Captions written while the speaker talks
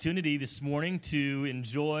opportunity this morning to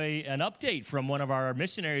enjoy an update from one of our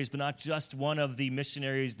missionaries, but not just one of the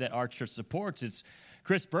missionaries that our church supports. It's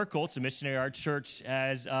Chris Burkholtz, a missionary our church,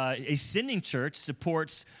 as a sending church,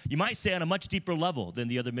 supports, you might say, on a much deeper level than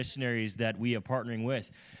the other missionaries that we are partnering with.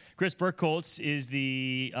 Chris Burkholtz is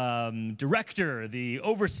the director, the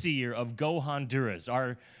overseer of Go Honduras.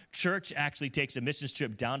 Our church actually takes a missions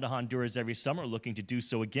trip down to Honduras every summer, looking to do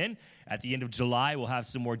so again. At the end of July, we'll have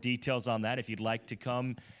some more details on that. If you'd like to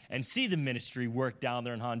come and see the ministry work down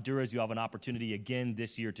there in Honduras, you have an opportunity again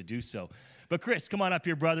this year to do so. But Chris, come on up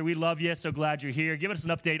here, brother. We love you. So glad you're here. Give us an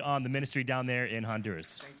update on the ministry down there in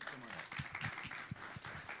Honduras. Thank you so much.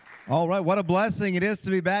 All right, what a blessing it is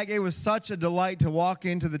to be back. It was such a delight to walk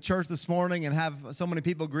into the church this morning and have so many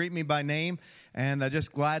people greet me by name, and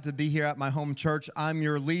just glad to be here at my home church. I'm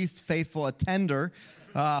your least faithful attender.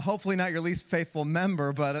 Hopefully not your least faithful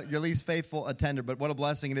member, but your least faithful attender. But what a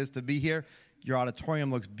blessing it is to be here. Your auditorium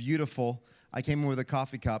looks beautiful. I came in with a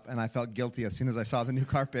coffee cup, and I felt guilty as soon as I saw the new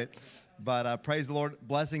carpet. But praise the Lord,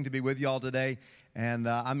 blessing to be with you all today. And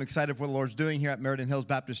I'm excited for what the Lord's doing here at Meriden Hills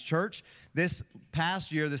Baptist Church. This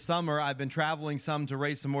past year, this summer, I've been traveling some to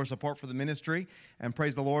raise some more support for the ministry. And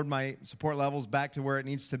praise the Lord, my support level's back to where it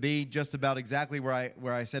needs to be, just about exactly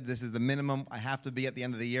where I said this is the minimum I have to be at the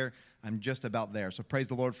end of the year. I'm just about there. So praise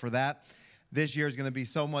the Lord for that. This year is going to be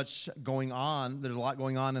so much going on. There's a lot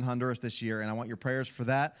going on in Honduras this year, and I want your prayers for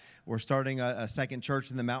that. We're starting a second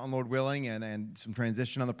church in the mountain, Lord willing, and some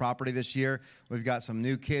transition on the property this year. We've got some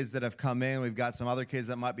new kids that have come in. We've got some other kids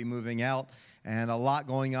that might be moving out, and a lot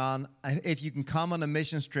going on. If you can come on a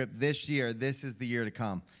mission trip this year, this is the year to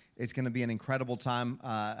come. It's going to be an incredible time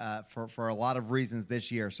for a lot of reasons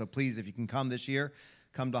this year. So please, if you can come this year,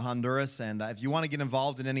 come to Honduras, and if you want to get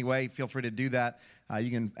involved in any way, feel free to do that.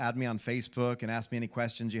 You can add me on Facebook and ask me any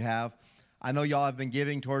questions you have. I know y'all have been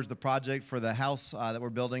giving towards the project for the house that we're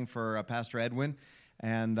building for Pastor Edwin,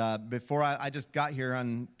 and before I just got here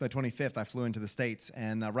on the 25th, I flew into the States,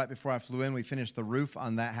 and right before I flew in, we finished the roof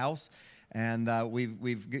on that house, and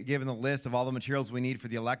we've given the list of all the materials we need for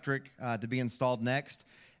the electric to be installed next.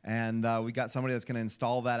 And we got somebody that's going to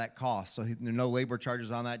install that at cost. So there are no labor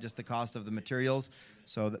charges on that, just the cost of the materials.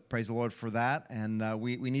 So praise the Lord for that. And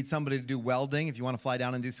we need somebody to do welding. If you want to fly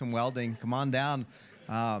down and do some welding, come on down.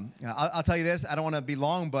 I'll tell you this. I don't want to be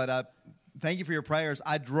long, but thank you for your prayers.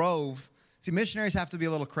 I drove. See, missionaries have to be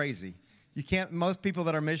a little crazy. You can't. Most people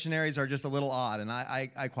that are missionaries are just a little odd, and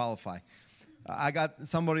I qualify. I got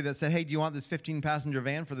somebody that said, hey, do you want this 15-passenger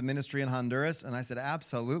van for the ministry in Honduras? And I said,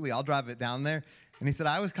 absolutely. I'll drive it down there. And he said,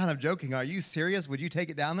 I was kind of joking. Are you serious? Would you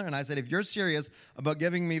take it down there? And I said, if you're serious about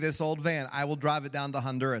giving me this old van, I will drive it down to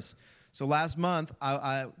Honduras. So last month,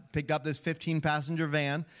 I picked up this 15-passenger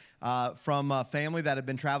van from a family that had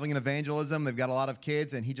been traveling in evangelism. They've got a lot of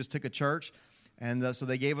kids, and he just took a church. And so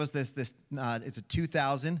they gave us this it's a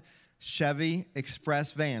 2000 Chevy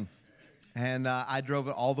Express van. And I drove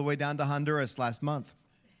it all the way down to Honduras last month.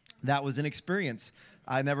 That was an experience.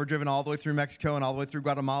 I'd never driven all the way through Mexico and all the way through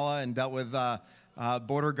Guatemala and dealt with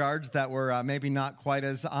border guards that were maybe not quite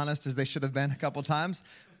as honest as they should have been a couple times.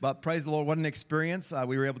 But praise the Lord, what an experience.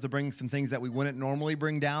 We were able to bring some things that we wouldn't normally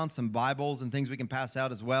bring down, some Bibles and things we can pass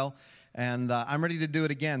out as well. And I'm ready to do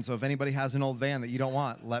it again. So if anybody has an old van that you don't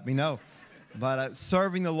want, let me know. But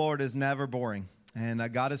serving the Lord is never boring.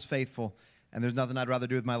 And God is faithful. And there's nothing I'd rather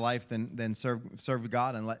do with my life than serve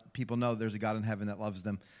God and let people know there's a God in heaven that loves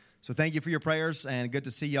them. So thank you for your prayers, and good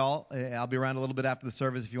to see y'all. I'll be around a little bit after the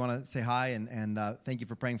service if you want to say hi, and thank you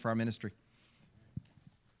for praying for our ministry.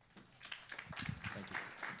 Thank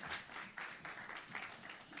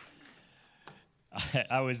you.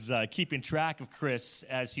 I was keeping track of Chris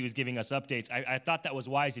as he was giving us updates. I thought that was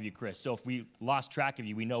wise of you, Chris. So if we lost track of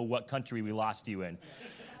you, we know what country we lost you in.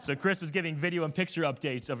 So Chris was giving video and picture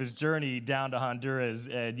updates of his journey down to Honduras,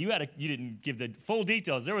 and you didn't give the full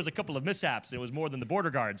details. There was a couple of mishaps. It was more than the border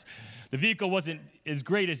guards. The vehicle wasn't as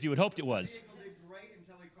great as you had hoped it was. The vehicle did great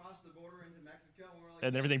until we crossed the border into Mexico, and we're like,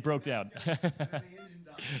 and everything broke down.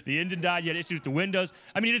 The engine died. You had issues with the windows.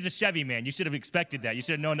 I mean, it is a Chevy, man. You should have expected that. You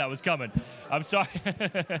should have known that was coming. I'm sorry.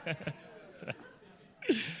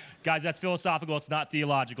 Guys, that's philosophical. It's not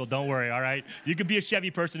theological. Don't worry, all right? You can be a Chevy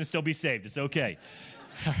person and still be saved. It's okay.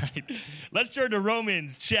 All right, let's turn to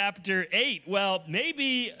Romans chapter 8. Well,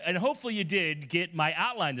 maybe, and hopefully you did get my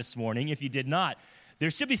outline this morning. If you did not, there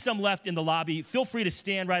should be some left in the lobby. Feel free to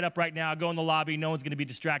stand right up right now. Go in the lobby. No one's going to be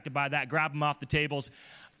distracted by that. Grab them off the tables.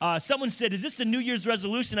 Someone said, is this a New Year's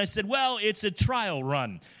resolution? I said, well, it's a trial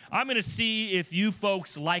run. I'm going to see if you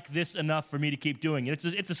folks like this enough for me to keep doing it.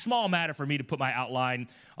 It's a small matter for me to put my outline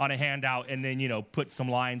on a handout and then, put some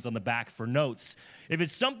lines on the back for notes. If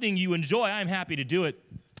it's something you enjoy, I'm happy to do it.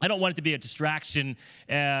 I don't want it to be a distraction.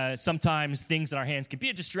 Sometimes things in our hands can be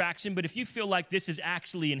a distraction, but if you feel like this is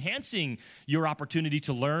actually enhancing your opportunity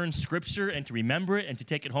to learn Scripture and to remember it and to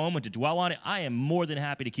take it home and to dwell on it, I am more than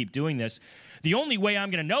happy to keep doing this. The only way I'm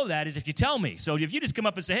going to know that is if you tell me. So if you just come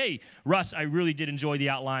up and say, hey, Russ, I really did enjoy the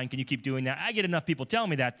outline. Can you keep doing that? I get enough people tell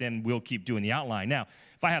me that, then we'll keep doing the outline. Now,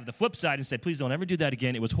 if I have the flip side and say, please don't ever do that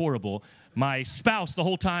again, it was horrible. My spouse the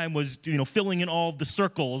whole time was, filling in all of the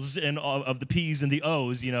circles and of the P's and the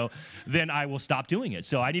O's, then I will stop doing it.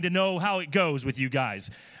 So I need to know how it goes with you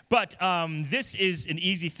guys. But this is an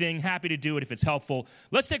easy thing. Happy to do it if it's helpful.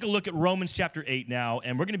 Let's take a look at Romans chapter 8 now,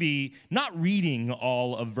 and we're going to be not reading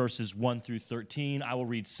all of verses 1 through 13. I will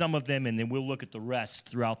read some of them, and then we'll look at the rest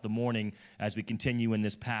throughout the morning as we continue in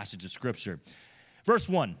this passage of Scripture. Verse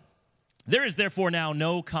 1. There is therefore now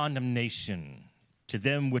no condemnation to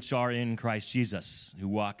them which are in Christ Jesus, who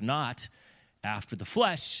walk not after the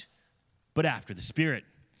flesh, but after the Spirit.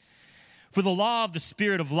 For the law of the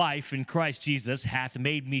Spirit of life in Christ Jesus hath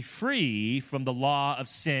made me free from the law of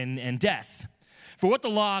sin and death. For what the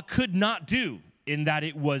law could not do, in that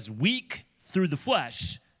it was weak through the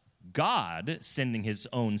flesh, God, sending his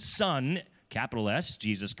own Son, capital S,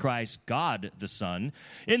 Jesus Christ, God the Son,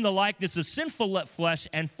 in the likeness of sinful flesh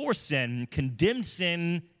and for sin, condemned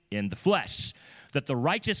sin in the flesh, that the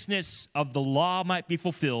righteousness of the law might be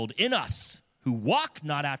fulfilled in us, who walk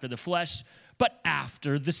not after the flesh, but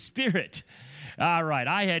after the Spirit. All right,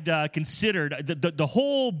 I had considered, the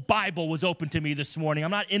whole Bible was open to me this morning.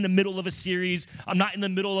 I'm not in the middle of a series. I'm not in the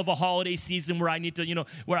middle of a holiday season where I need to,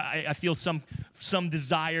 where I feel some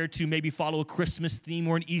desire to maybe follow a Christmas theme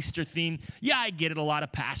or an Easter theme. Yeah, I get it. A lot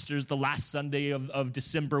of pastors the last Sunday of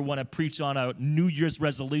December want to preach on a New Year's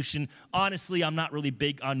resolution. Honestly, I'm not really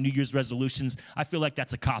big on New Year's resolutions. I feel like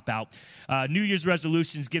that's a cop-out. New Year's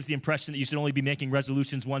resolutions gives the impression that you should only be making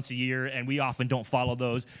resolutions once a year, and we often don't follow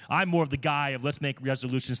those. I'm more of the guy of let's make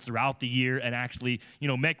resolutions throughout the year and actually,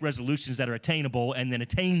 make resolutions that are attainable and then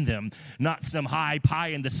attain them, not some high pie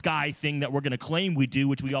in the sky thing that we're going to claim we do,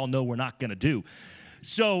 which we all know we're not going to do.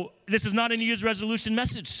 So this is not a New Year's resolution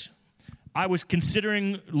message. I was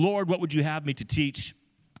considering, Lord, what would you have me to teach?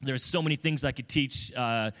 There's so many things I could teach,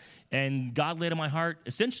 and God laid on my heart,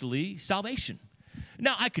 essentially, salvation.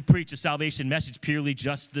 Now, I could preach a salvation message, purely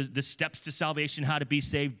just the steps to salvation, how to be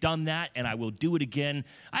saved, done that, and I will do it again.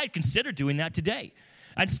 I had considered doing that today.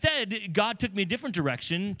 Instead, God took me a different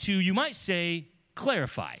direction to, you might say,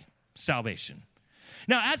 clarify salvation.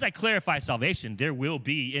 Now, as I clarify salvation, there will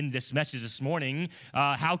be in this message this morning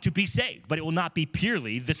how to be saved, but it will not be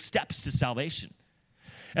purely the steps to salvation.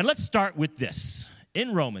 And let's start with this.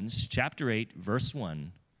 In Romans chapter 8, verse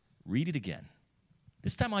 1, read it again,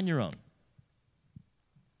 this time on your own.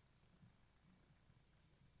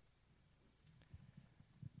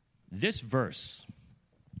 This verse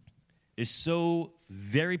is so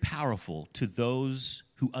very powerful to those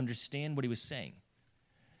who understand what he was saying,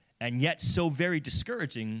 and yet so very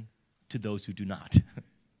discouraging to those who do not.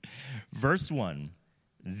 Verse 1,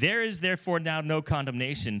 there is therefore now no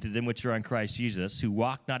condemnation to them which are in Christ Jesus, who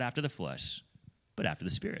walk not after the flesh, but after the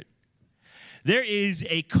Spirit. There is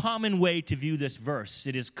a common way to view this verse.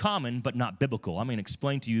 It is common, but not biblical. I'm going to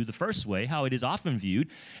explain to you the first way, how it is often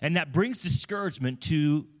viewed, and that brings discouragement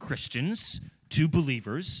to Christians, to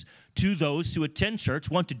believers, to those who attend church,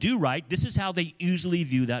 want to do right. This is how they usually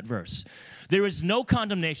view that verse. There is no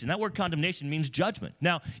condemnation. That word condemnation means judgment.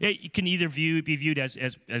 Now, it can either be viewed as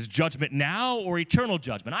judgment now or eternal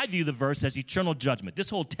judgment. I view the verse as eternal judgment. This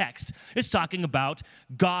whole text is talking about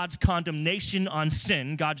God's condemnation on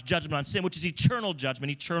sin, God's judgment on sin, which is eternal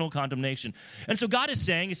judgment, eternal condemnation. And so God is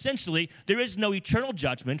saying, essentially, there is no eternal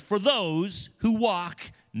judgment for those who walk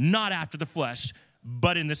not after the flesh,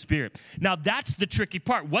 but in the Spirit. Now, that's the tricky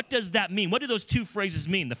part. What does that mean? What do those two phrases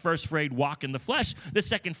mean? The first phrase, walk in the flesh. The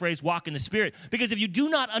second phrase, walk in the Spirit. Because if you do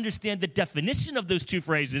not understand the definition of those two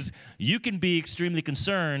phrases, you can be extremely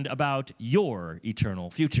concerned about your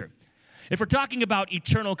eternal future. If we're talking about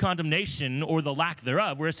eternal condemnation or the lack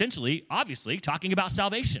thereof, we're essentially, obviously, talking about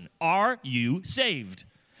salvation. Are you saved?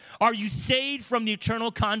 Are you saved from the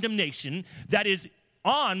eternal condemnation that is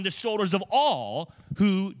on the shoulders of all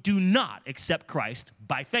who do not accept Christ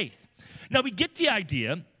by faith? Now, we get the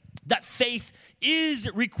idea that faith is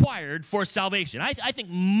required for salvation. I think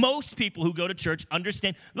most people who go to church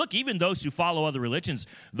understand. Look, even those who follow other religions,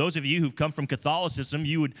 those of you who've come from Catholicism,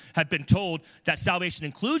 you would have been told that salvation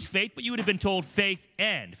includes faith, but you would have been told faith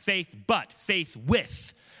and, faith but, faith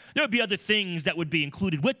with. There would be other things that would be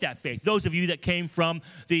included with that faith. Those of you that came from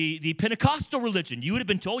the Pentecostal religion, you would have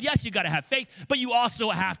been told, yes, you got to have faith, but you also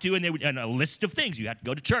have to, and a list of things. You have to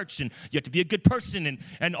go to church, and you have to be a good person,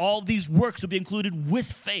 and all these works would be included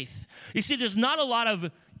with faith. You see, there's not a lot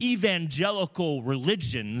of evangelical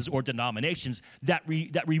religions or denominations that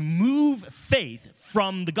remove faith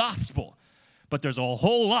from the gospel. But there's a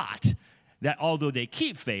whole lot that, although they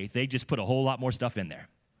keep faith, they just put a whole lot more stuff in there.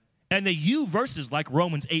 And they use verses like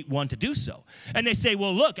Romans 8:1 to do so. And they say,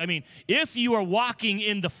 well, look, I mean, if you are walking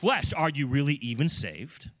in the flesh, are you really even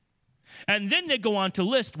saved? And then they go on to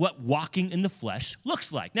list what walking in the flesh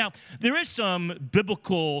looks like. Now, there is some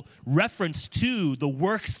biblical reference to the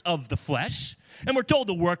works of the flesh. And we're told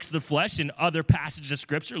the works of the flesh in other passages of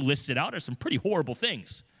Scripture listed out are some pretty horrible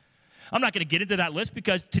things. I'm not going to get into that list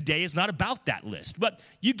because today is not about that list. But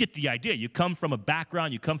you get the idea. You come from a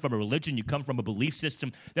background, you come from a religion, you come from a belief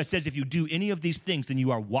system that says if you do any of these things, then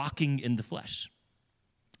you are walking in the flesh.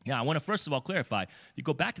 Now, I want to first of all clarify, you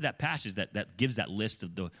go back to that passage that gives that list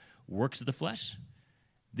of the works of the flesh.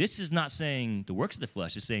 This is not saying the works of the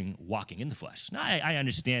flesh, it's saying walking in the flesh. Now, I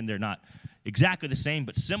understand they're not exactly the same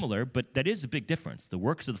but similar, but that is a big difference, the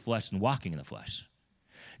works of the flesh and walking in the flesh.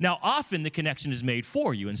 Now, often the connection is made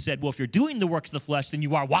for you and said, well, if you're doing the works of the flesh, then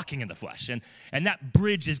you are walking in the flesh. And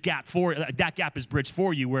that gap is bridged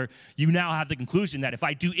for you, where you now have the conclusion that if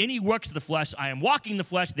I do any works of the flesh, I am walking in the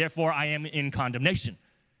flesh, therefore I am in condemnation.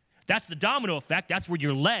 That's the domino effect. That's where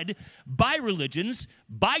you're led by religions,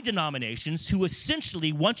 by denominations who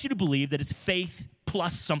essentially want you to believe that it's faith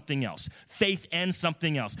plus something else, faith and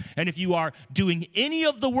something else. And if you are doing any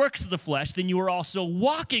of the works of the flesh, then you are also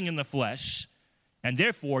walking in the flesh, and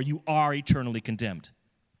therefore you are eternally condemned.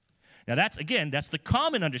 Now that's the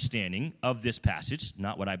common understanding of this passage,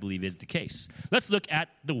 not what I believe is the case. Let's look at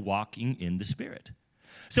the walking in the Spirit.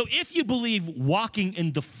 So if you believe walking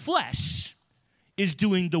in the flesh is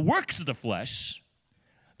doing the works of the flesh,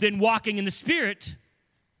 then walking in the Spirit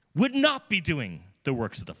would not be doing the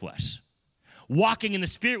works of the flesh. Walking in the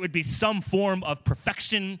Spirit would be some form of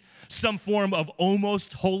perfection, some form of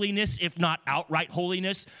almost holiness, if not outright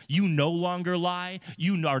holiness. You no longer lie.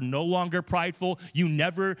 You are no longer prideful. You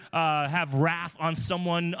never have wrath on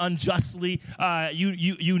someone unjustly.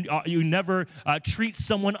 You never treat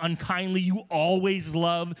someone unkindly. You always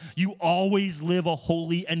love. You always live a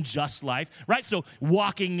holy and just life, right? So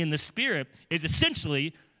walking in the Spirit is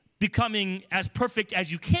essentially becoming as perfect as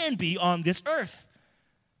you can be on this earth.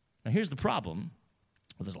 Now, here's the problem.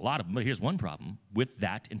 Well, there's a lot of them, but here's one problem with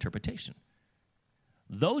that interpretation.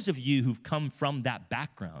 Those of you who've come from that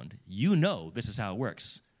background, you know this is how it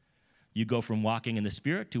works. You go from walking in the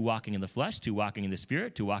Spirit to walking in the flesh to walking in the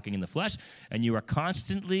Spirit to walking in the flesh, and you are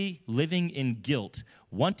constantly living in guilt,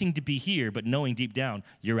 wanting to be here, but knowing deep down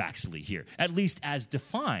you're actually here, at least as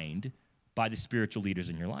defined by the spiritual leaders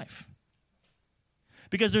in your life.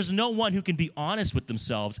 Because there's no one who can be honest with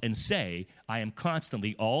themselves and say, I am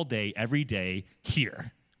constantly, all day, every day,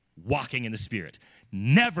 here, walking in the Spirit,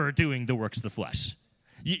 never doing the works of the flesh.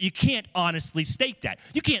 You can't honestly state that.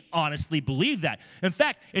 You can't honestly believe that. In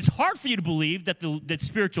fact, it's hard for you to believe that the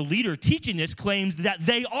spiritual leader teaching this claims that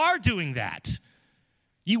they are doing that.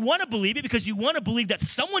 You want to believe it because you want to believe that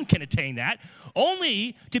someone can attain that,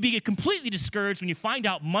 only to be completely discouraged when you find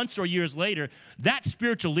out months or years later that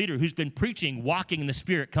spiritual leader who's been preaching walking in the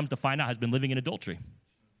Spirit comes to find out has been living in adultery,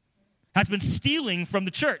 has been stealing from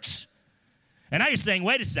the church. And now you're saying,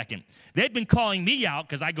 wait a second, they've been calling me out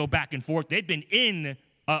because I go back and forth. They've been in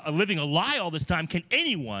living a lie all this time. Can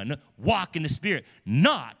anyone walk in the Spirit?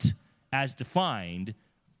 Not as defined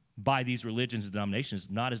by these religions and denominations,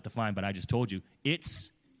 not as defined, but I just told you,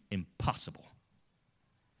 it's impossible.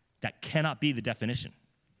 That cannot be the definition.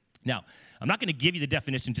 Now, I'm not going to give you the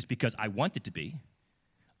definition just because I want it to be.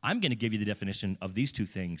 I'm going to give you the definition of these two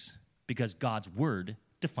things because God's Word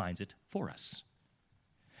defines it for us.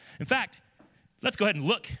 In fact, let's go ahead and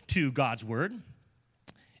look to God's Word.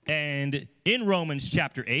 And in Romans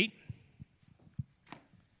chapter 8,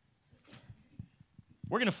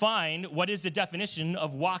 we're going to find what is the definition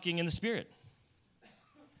of walking in the Spirit.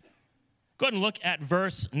 Go ahead and look at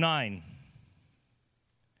verse 9.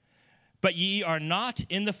 But ye are not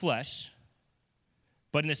in the flesh,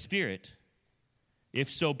 but in the Spirit, if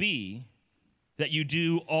so be that you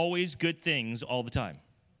do always good things all the time.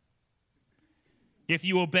 If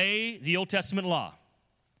you obey the Old Testament law,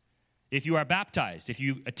 if you are baptized, if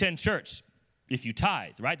you attend church, if you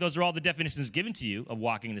tithe, right? Those are all the definitions given to you of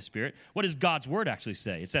walking in the Spirit. What does God's Word actually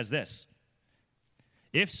say? It says this: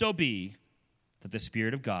 if so be that the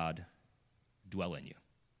Spirit of God dwell in you.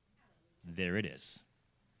 There it is.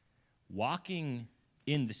 Walking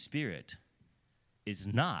in the Spirit is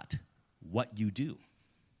not what you do,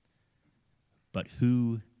 but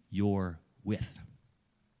who you're with.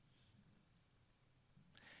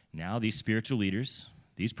 Now, these spiritual leaders,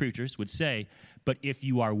 these preachers would say, but if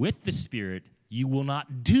you are with the Spirit, you will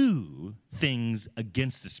not do things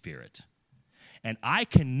against the Spirit. And I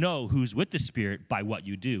can know who's with the Spirit by what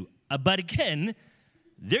you do. But again,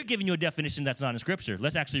 they're giving you a definition that's not in Scripture.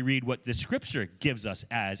 Let's actually read what the Scripture gives us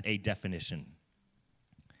as a definition.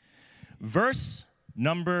 Verse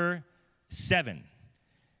number 7.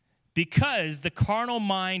 Because the carnal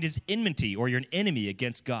mind is enmity, or you're an enemy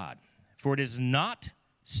against God. For it is not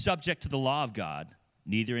subject to the law of God,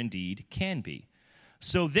 neither indeed can be.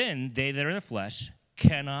 So then, they that are in the flesh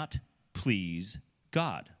cannot please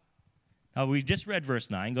God. Now, we just read verse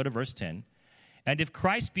 9. Go to verse 10. And if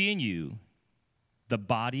Christ be in you, the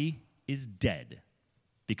body is dead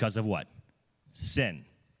because of what? Sin.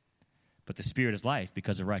 But the Spirit is life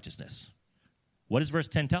because of righteousness. What does verse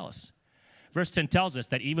 10 tell us? Verse 10 tells us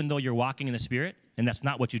that even though you're walking in the Spirit, and that's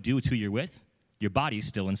not what you do, it's who you're with, your body is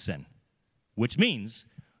still in sin. Which means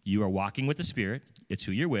you are walking with the Spirit, it's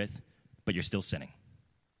who you're with, but you're still sinning.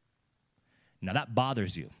 Now that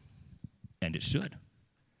bothers you, and it should.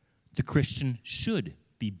 The Christian should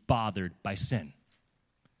be bothered by sin.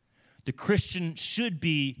 The Christian should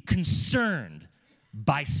be concerned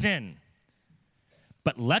by sin.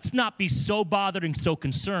 But let's not be so bothered and so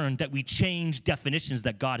concerned that we change definitions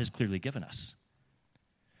that God has clearly given us.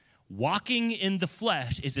 Walking in the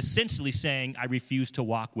flesh is essentially saying, I refuse to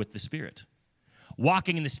walk with the Spirit.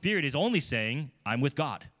 Walking in the Spirit is only saying, I'm with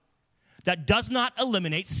God. That does not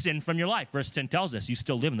eliminate sin from your life. Verse 10 tells us you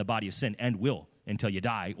still live in the body of sin and will until you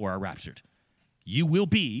die or are raptured. You will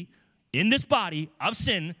be in this body of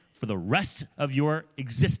sin for the rest of your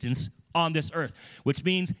existence on this earth, which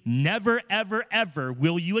means never, ever, ever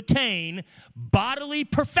will you attain bodily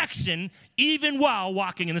perfection even while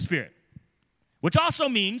walking in the Spirit. Which also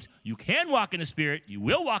means you can walk in the Spirit, you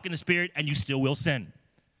will walk in the Spirit, and you still will sin.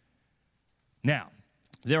 Now,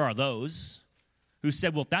 there are those who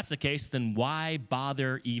said, well, if that's the case, then why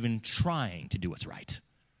bother even trying to do what's right?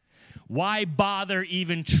 Why bother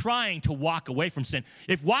even trying to walk away from sin?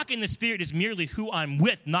 If walking in the Spirit is merely who I'm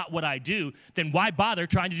with, not what I do, then why bother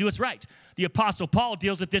trying to do what's right? The Apostle Paul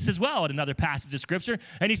deals with this as well in another passage of Scripture,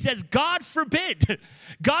 and he says, God forbid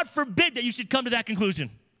that you should come to that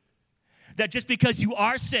conclusion. That just because you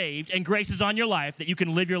are saved and grace is on your life, that you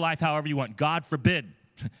can live your life however you want. God forbid.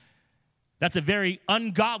 That's a very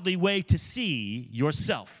ungodly way to see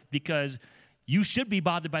yourself, because you should be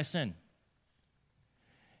bothered by sin.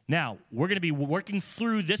 Now, we're going to be working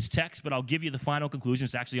through this text, but I'll give you the final conclusion.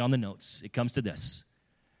 It's actually on the notes. It comes to this.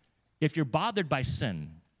 If you're bothered by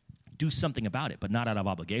sin, do something about it, but not out of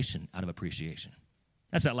obligation, out of appreciation.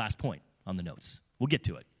 That's that last point on the notes. We'll get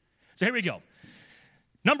to it. So here we go.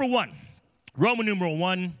 Number 1, Roman numeral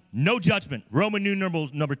 1, no judgment. Roman numeral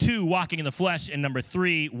number 2, walking in the flesh. And number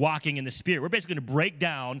 3, walking in the Spirit. We're basically going to break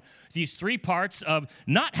down these 3 parts of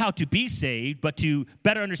not how to be saved, but to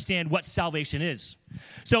better understand what salvation is.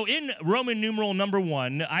 So in Roman numeral number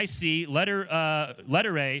 1, I see letter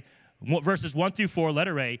A, verses 1 through 4,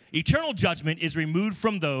 letter A, eternal judgment is removed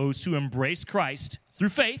from those who embrace Christ through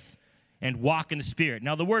faith and walk in the Spirit.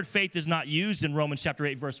 Now, the word faith is not used in Romans chapter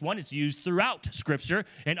 8, verse 1. It's used throughout Scripture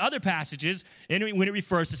and other passages when it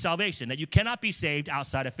refers to salvation, that you cannot be saved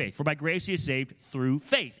outside of faith. For by grace you are saved through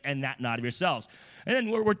faith, and that not of yourselves. And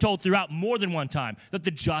then we're told throughout more than one time that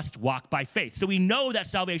the just walk by faith. So we know that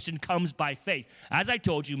salvation comes by faith. As I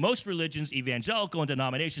told you, most religions, evangelical and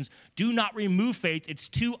denominations, do not remove faith. It's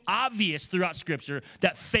too obvious throughout Scripture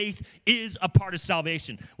that faith is a part of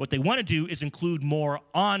salvation. What they want to do is include more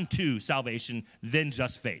onto salvation than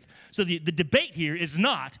just faith. So the debate here is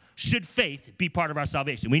not, should faith be part of our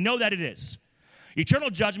salvation? We know that it is. Eternal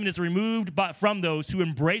judgment is removed from those who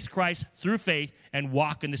embrace Christ through faith and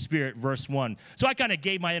walk in the Spirit, verse 1. So I kind of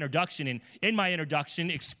gave my introduction, and in my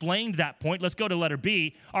introduction explained that point. Let's go to letter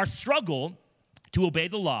B. Our struggle to obey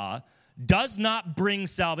the law does not bring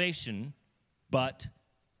salvation, but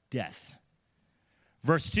death.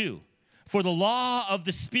 Verse 2. For the law of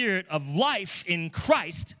the Spirit of life in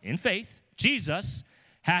Christ, in faith, Jesus,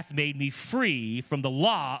 hath made me free from the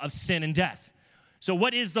law of sin and death. So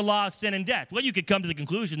what is the law of sin and death? Well, you could come to the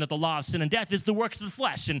conclusion that the law of sin and death is the works of the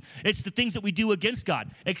flesh, and it's the things that we do against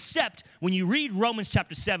God. Except when you read Romans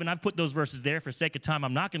chapter 7, I've put those verses there. For sake of time,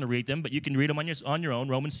 I'm not going to read them, but you can read them on your own,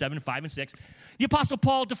 Romans 7, 5, and 6. The Apostle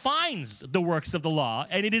Paul defines the works of the law,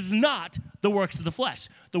 and it is not the works of the flesh.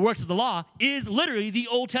 The works of the law is literally the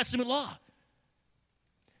Old Testament law.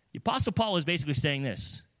 The Apostle Paul is basically saying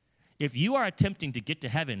this. If you are attempting to get to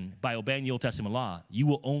heaven by obeying the Old Testament law, you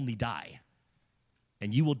will only die.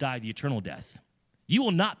 and you will die the eternal death. You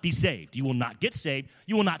will not be saved. You will not get saved.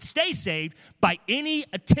 You will not stay saved by any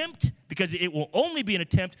attempt, because it will only be an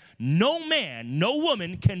attempt. No man, no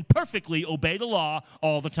woman can perfectly obey the law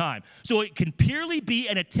all the time. So it can purely be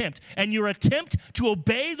an attempt, and your attempt to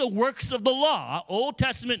obey the works of the law, Old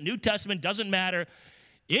Testament, New Testament, doesn't matter.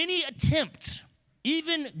 Any attempt,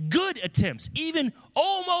 even good attempts, even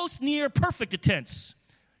almost near perfect attempts,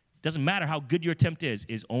 doesn't matter how good your attempt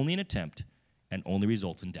is only an attempt and only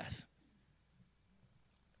results in death.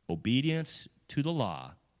 Obedience to the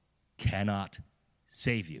law cannot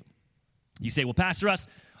save you. You say, well, Pastor Russ,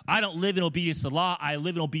 I don't live in obedience to the law. I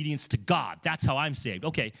live in obedience to God. That's how I'm saved.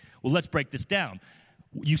 Okay, well, let's break this down.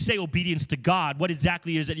 You say obedience to God. What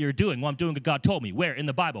exactly is it you're doing? Well, I'm doing what God told me. Where? In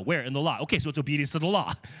the Bible. Where? In the law. Okay, so it's obedience to the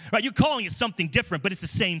law. Right? You're calling it something different, but it's the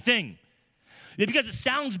same thing. Because it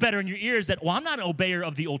sounds better in your ears that, well, I'm not an obeyer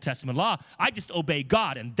of the Old Testament law. I just obey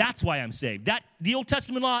God, and that's why I'm saved. The Old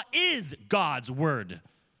Testament law is God's word.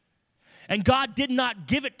 And God did not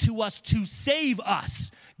give it to us to save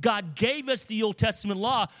us. God gave us the Old Testament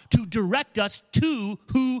law to direct us to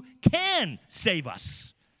who can save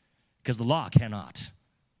us, because the law cannot.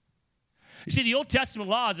 You see, the Old Testament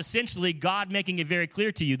law is essentially God making it very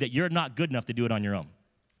clear to you that you're not good enough to do it on your own.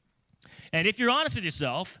 And if you're honest with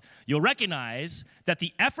yourself, you'll recognize that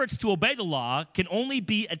the efforts to obey the law can only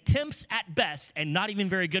be attempts at best and not even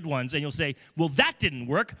very good ones. And you'll say, well, that didn't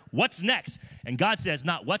work. What's next? And God says,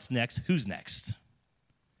 not what's next, who's next?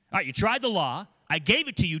 All right, you tried the law. I gave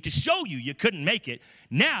it to you to show you couldn't make it.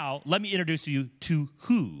 Now, let me introduce you to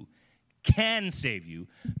who can save you,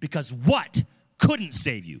 because what couldn't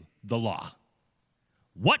save you? The law.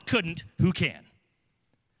 What couldn't? Who can?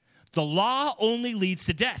 The law only leads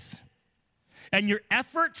to death. And your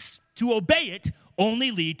efforts to obey it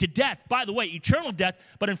only lead to death. By the way, eternal death,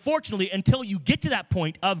 but unfortunately, until you get to that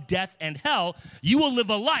point of death and hell, you will live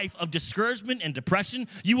a life of discouragement and depression.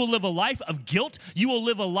 You will live a life of guilt. You will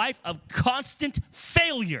live a life of constant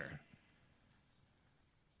failure.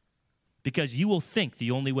 Because you will think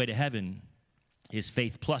the only way to heaven is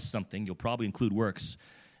faith plus something. You'll probably include works,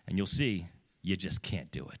 and you'll see you just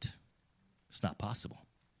can't do it. It's not possible.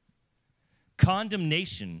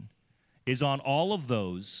 Condemnation is on all of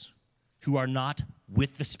those who are not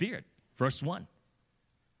with the Spirit. Verse 1.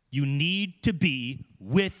 You need to be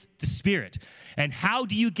with the Spirit. And how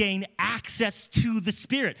do you gain access to the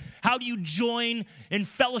Spirit? How do you join in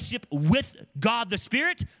fellowship with God the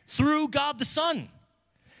Spirit? Through God the Son.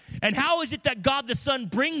 And how is it that God the Son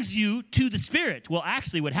brings you to the Spirit? Well,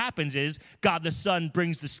 actually what happens is God the Son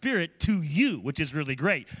brings the Spirit to you, which is really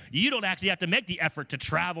great. You don't actually have to make the effort to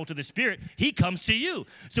travel to the Spirit. He comes to you.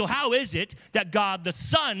 So how is it that God the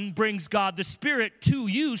Son brings God the Spirit to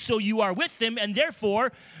you so you are with Him, and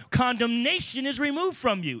therefore condemnation is removed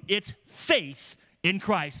from you? It's faith in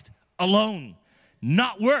Christ alone,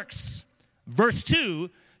 not works. Verse 2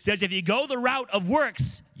 says if you go the route of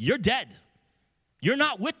works, you're dead. You're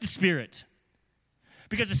not with the Spirit,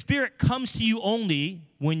 because the Spirit comes to you only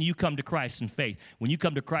when you come to Christ in faith. When you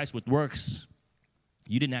come to Christ with works,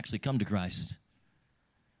 you didn't actually come to Christ.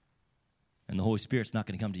 And the Holy Spirit's not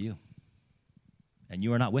going to come to you. And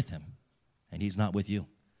you are not with Him, and He's not with you.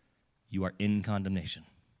 You are in condemnation.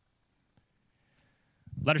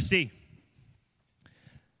 Letter C.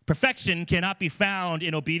 Perfection cannot be found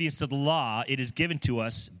in obedience to the law. It is given to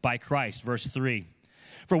us by Christ. Verse 3.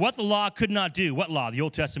 For what the law could not do, what law? The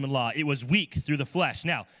Old Testament law. It was weak through the flesh.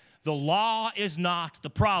 Now, the law is not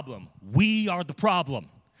the problem. We are the problem.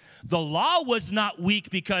 The law was not weak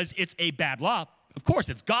because it's a bad law. Of course,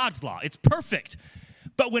 it's God's law. It's perfect.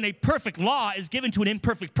 But when a perfect law is given to an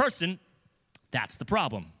imperfect person, that's the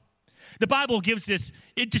problem. The Bible gives this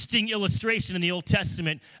interesting illustration in the Old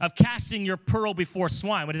Testament of casting your pearl before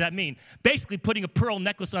swine. What does that mean? Basically putting a pearl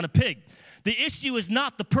necklace on a pig. The issue is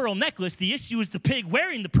not the pearl necklace. The issue is the pig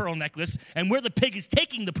wearing the pearl necklace and where the pig is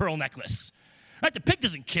taking the pearl necklace. Right? The pig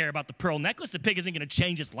doesn't care about the pearl necklace. The pig isn't going to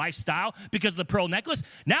change its lifestyle because of the pearl necklace.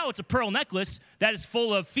 Now it's a pearl necklace that is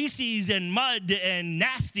full of feces and mud and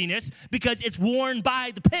nastiness because it's worn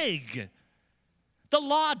by the pig. The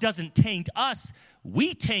law doesn't taint us.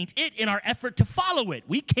 We taint it in our effort to follow it.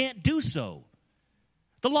 We can't do so.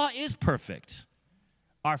 The law is perfect.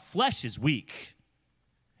 Our flesh is weak.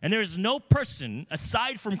 And there is no person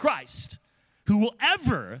aside from Christ who will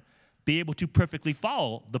ever be able to perfectly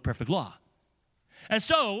follow the perfect law. And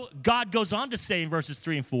so God goes on to say in verses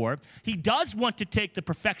 3 and 4, He does want to take the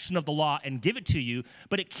perfection of the law and give it to you,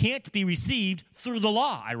 but it can't be received through the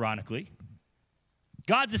law, ironically.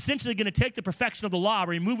 God's essentially going to take the perfection of the law,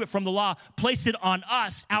 remove it from the law, place it on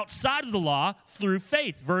us outside of the law through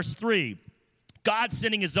faith. Verse 3, God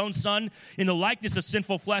sending his own son in the likeness of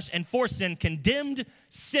sinful flesh and for sin condemned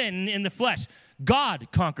sin in the flesh. God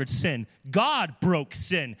conquered sin. God broke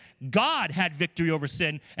sin. God had victory over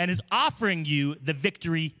sin and is offering you the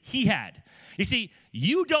victory he had. You see,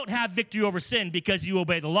 you don't have victory over sin because you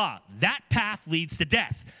obey the law. That path leads to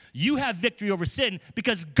death. You have victory over sin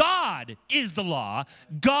because God is the law.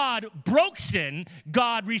 God broke sin.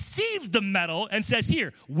 God received the medal and says,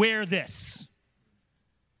 here, wear this.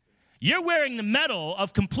 You're wearing the medal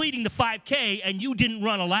of completing the 5K and you didn't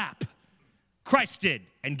run a lap. Christ did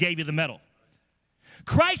and gave you the medal.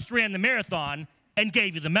 Christ ran the marathon and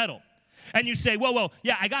gave you the medal. And you say, well,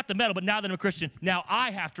 yeah, I got the medal, but now that I'm a Christian, now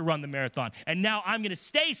I have to run the marathon. And now I'm going to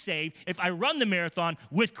stay saved if I run the marathon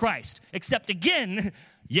with Christ. Except again,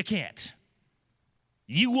 you can't.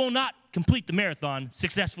 You will not complete the marathon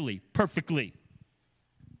successfully, perfectly.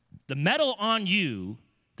 The medal on you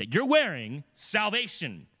that you're wearing,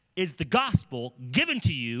 salvation, is the gospel given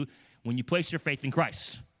to you when you place your faith in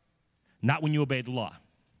Christ, not when you obey the law.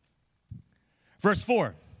 Verse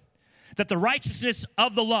 4, that the righteousness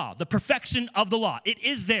of the law, the perfection of the law, it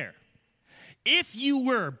is there. If you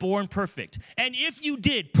were born perfect, and if you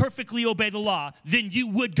did perfectly obey the law, then you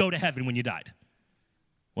would go to heaven when you died.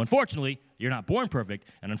 Well, unfortunately, you're not born perfect,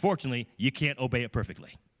 and unfortunately, you can't obey it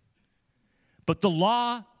perfectly. But the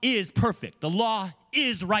law is perfect. The law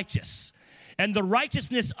is righteous. And the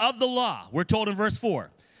righteousness of the law, we're told in verse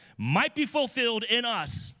 4, might be fulfilled in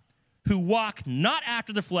us who walk not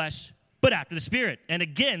after the flesh, but after the Spirit. And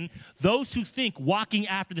again, those who think walking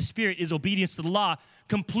after the Spirit is obedience to the law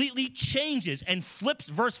completely changes and flips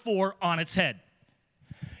verse 4 on its head.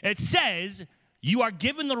 It says, you are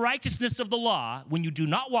given the righteousness of the law when you do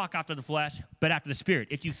not walk after the flesh, but after the Spirit.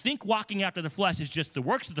 If you think walking after the flesh is just the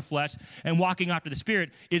works of the flesh and walking after the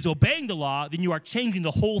Spirit is obeying the law, then you are changing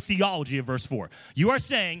the whole theology of verse 4. You are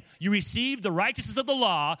saying you receive the righteousness of the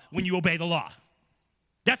law when you obey the law.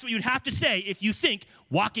 That's what you'd have to say if you think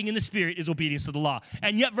walking in the Spirit is obedience to the law.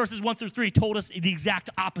 And yet verses 1 through 3 told us the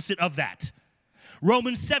exact opposite of that.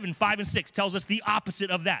 Romans 7, 5, and 6 tells us the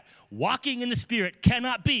opposite of that. Walking in the Spirit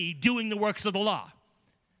cannot be doing the works of the law.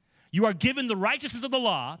 You are given the righteousness of the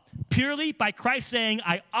law purely by Christ saying,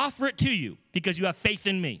 I offer it to you because you have faith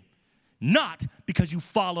in me, not because you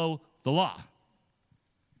follow the law.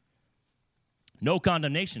 No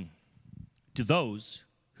condemnation to those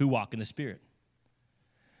who walk in the Spirit.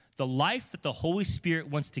 The life that the Holy Spirit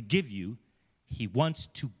wants to give you, he wants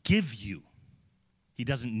to give you. He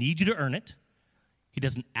doesn't need you to earn it. He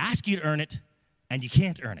doesn't ask you to earn it, and you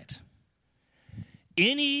can't earn it.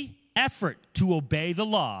 Any effort to obey the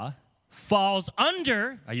law falls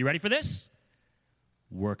under, are you ready for this?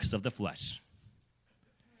 Works of the flesh.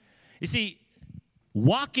 You see,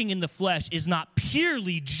 walking in the flesh is not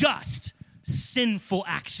purely just sinful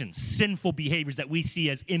actions, sinful behaviors that we see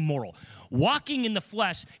as immoral. Walking in the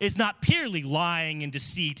flesh is not purely lying and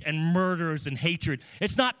deceit and murders and hatred.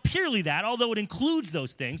 It's not purely that, although it includes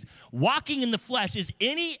those things. Walking in the flesh is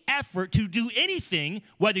any effort to do anything,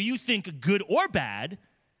 whether you think good or bad,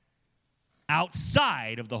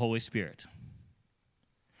 outside of the Holy Spirit.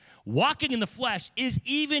 Walking in the flesh is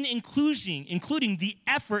even including the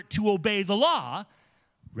effort to obey the law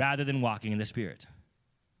rather than walking in the Spirit.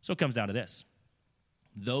 So it comes down to this.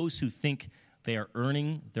 Those who think they are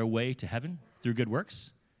earning their way to heaven through good works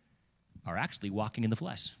are actually walking in the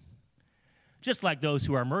flesh. Just like those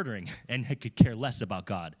who are murdering and could care less about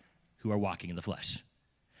God who are walking in the flesh.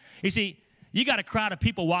 You see, you got a crowd of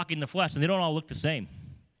people walking in the flesh and they don't all look the same.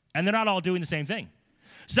 And they're not all doing the same thing.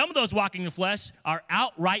 Some of those walking in the flesh are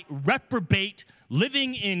outright reprobate,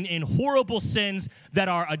 living in horrible sins that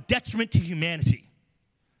are a detriment to humanity.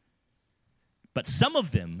 But some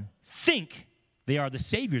of them think they are the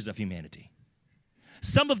saviors of humanity.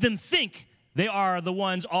 Some of them think they are the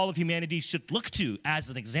ones all of humanity should look to as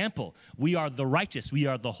an example. We are the righteous. We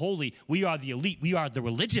are the holy. We are the elite. We are the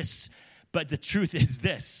religious. But the truth is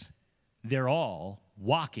this. They're all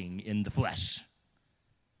walking in the flesh.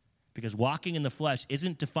 Because walking in the flesh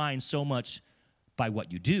isn't defined so much by what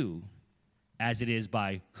you do as it is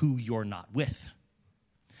by who you're not with.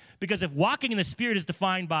 Because if walking in the Spirit is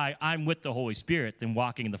defined by I'm with the Holy Spirit, then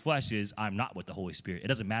walking in the flesh is I'm not with the Holy Spirit. It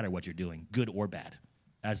doesn't matter what you're doing, good or bad,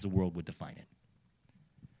 as the world would define it.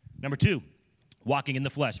 Number 2, walking in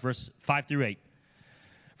the flesh, verse 5 through 8.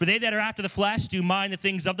 For they that are after the flesh do mind the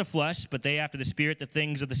things of the flesh, but they after the Spirit the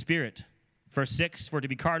things of the Spirit. Verse 6, for to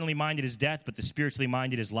be carnally minded is death, but the spiritually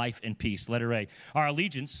minded is life and peace. Letter A, our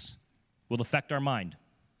allegiance will affect our mind.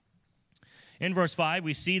 In verse 5,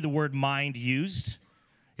 we see the word mind used.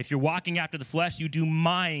 If you're walking after the flesh, you do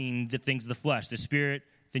mind the things of the flesh. The Spirit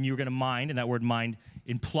then you're going to mind, and that word mind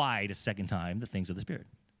implied a second time, the things of the Spirit.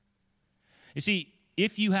 You see,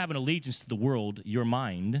 if you have an allegiance to the world, your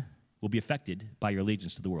mind will be affected by your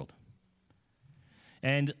allegiance to the world.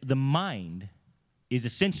 And the mind is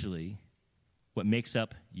essentially what makes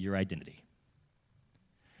up your identity.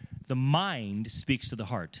 The mind speaks to the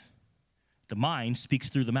heart. The mind speaks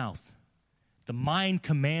through the mouth. The mind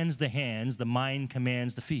commands the hands. The mind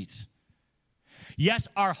commands the feet. Yes,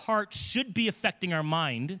 our heart should be affecting our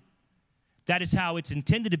mind. That is how it's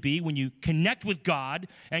intended to be when you connect with God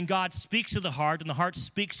and God speaks to the heart and the heart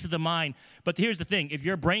speaks to the mind. But here's the thing. If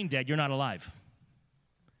you're brain dead, you're not alive.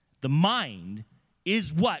 The mind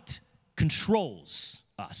is what controls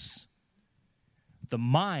us. The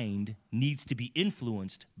mind needs to be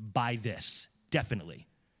influenced by this, definitely.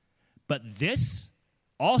 But this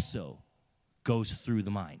also goes through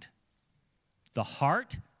the mind. The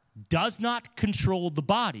heart does not control the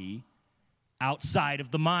body outside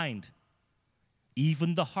of the mind.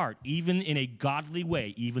 Even the heart, even in a godly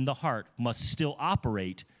way, even the heart must still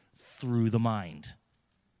operate through the mind.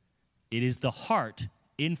 It is the heart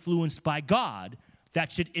influenced by God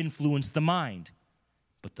that should influence the mind.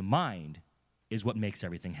 But the mind is what makes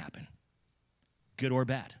everything happen, good or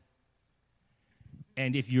bad.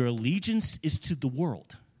 And if your allegiance is to the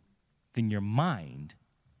world, then your mind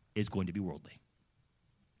is going to be worldly.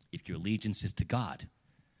 If your allegiance is to God,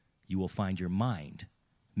 you will find your mind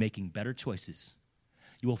making better choices.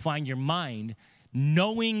 You will find your mind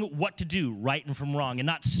knowing what to do, right and from wrong, and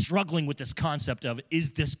not struggling with this concept of,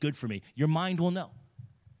 is this good for me? Your mind will know.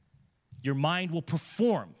 Your mind will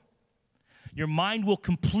perform. Your mind will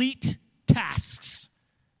complete tasks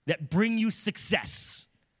that bring you success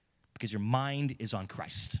because your mind is on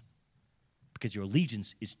Christ, because your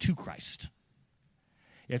allegiance is to Christ.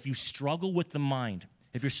 If you struggle with the mind,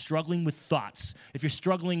 if you're struggling with thoughts, if you're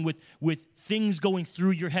struggling with things going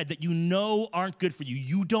through your head that you know aren't good for you,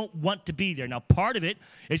 you don't want to be there. Now, part of it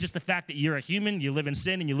is just the fact that you're a human, you live in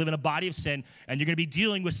sin, and you live in a body of sin, and you're going to be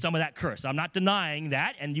dealing with some of that curse. I'm not denying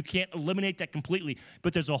that, and you can't eliminate that completely,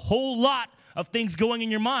 but there's a whole lot of things going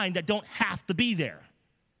in your mind that don't have to be there.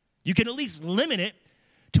 You can at least limit it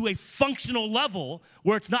to a functional level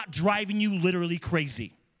where it's not driving you literally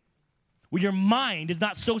crazy, where your mind is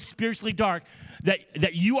not so spiritually dark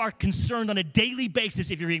that you are concerned on a daily basis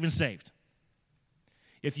if you're even saved.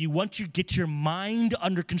 If you want to get your mind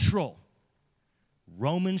under control,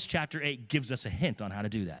 Romans chapter 8 gives us a hint on how to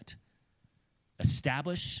do that.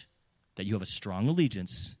 Establish that you have a strong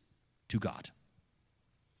allegiance to God.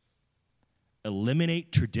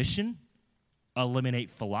 Eliminate tradition, eliminate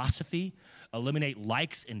philosophy, eliminate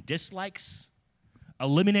likes and dislikes,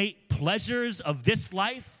 eliminate pleasures of this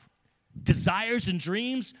life, desires and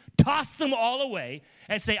dreams, toss them all away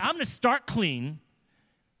and say, I'm going to start clean.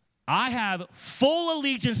 I have full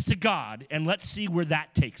allegiance to God, and let's see where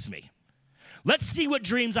that takes me. Let's see what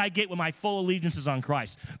dreams I get when my full allegiance is on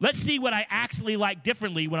Christ. Let's see what I actually like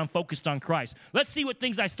differently when I'm focused on Christ. Let's see what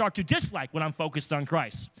things I start to dislike when I'm focused on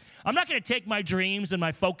Christ. I'm not going to take my dreams and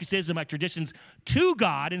my focuses and my traditions to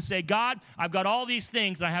God and say, God, I've got all these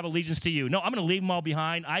things and I have allegiance to you. No, I'm going to leave them all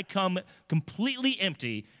behind. I come completely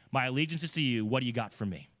empty. My allegiance is to you. What do you got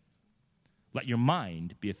from me? Let your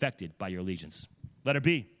mind be affected by your allegiance. Letter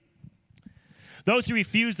B. Those who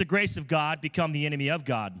refuse the grace of God become the enemy of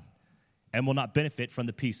God and will not benefit from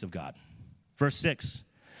the peace of God. Verse 6,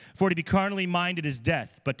 for to be carnally minded is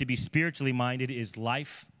death, but to be spiritually minded is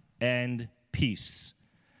life and peace,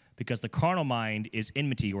 because the carnal mind is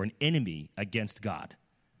enmity or an enemy against God.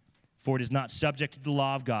 For it is not subject to the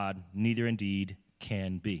law of God, neither indeed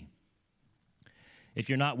can be. If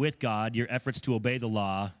you're not with God, your efforts to obey the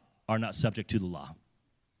law are not subject to the law.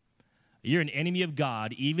 You're an enemy of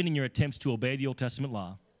God, even in your attempts to obey the Old Testament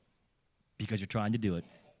law, because you're trying to do it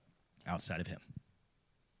outside of Him.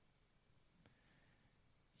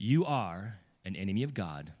 You are an enemy of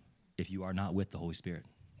God if you are not with the Holy Spirit.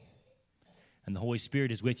 And the Holy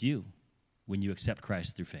Spirit is with you when you accept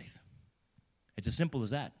Christ through faith. It's as simple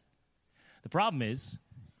as that. The problem is,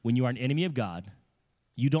 when you are an enemy of God,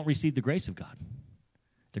 you don't receive the grace of God.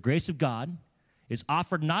 The grace of God is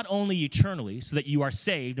offered not only eternally so that you are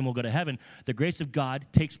saved and will go to heaven, the grace of God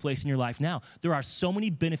takes place in your life now. There are so many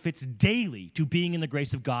benefits daily to being in the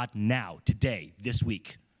grace of God now, today, this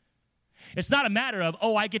week. It's not a matter of,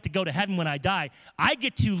 I get to go to heaven when I die. I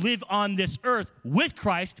get to live on this earth with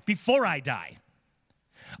Christ before I die.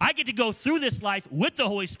 I get to go through this life with the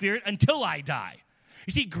Holy Spirit until I die.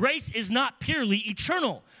 You see, grace is not purely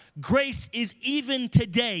eternal. Grace is even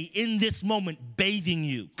today, in this moment, bathing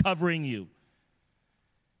you, covering you.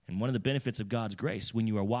 And one of the benefits of God's grace, when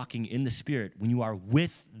you are walking in the Spirit, when you are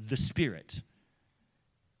with the Spirit,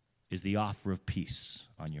 is the offer of peace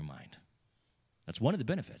on your mind. That's one of the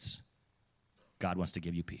benefits. God wants to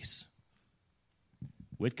give you peace.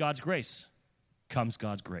 With God's grace comes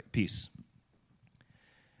God's great peace.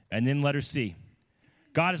 And then letter C.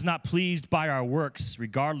 God is not pleased by our works,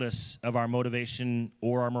 regardless of our motivation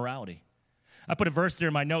or our morality. I put a verse there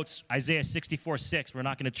in my notes, Isaiah 64:6. We're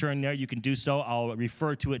not going to turn there. You can do so. I'll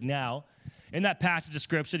refer to it now. In that passage of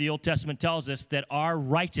Scripture, the Old Testament tells us that our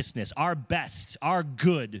righteousness, our best, our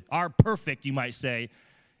good, our perfect, you might say,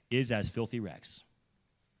 is as filthy rags.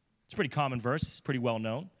 It's a pretty common verse. It's pretty well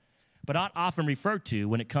known, but not often referred to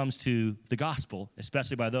when it comes to the gospel,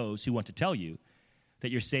 especially by those who want to tell you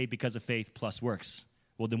that you're saved because of faith plus works.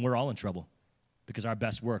 Well, then we're all in trouble because our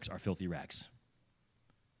best works are filthy rags.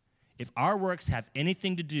 If our works have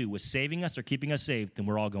anything to do with saving us or keeping us saved, then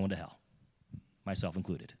we're all going to hell, myself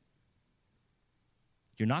included.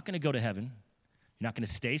 You're not going to go to heaven. You're not going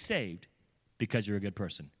to stay saved because you're a good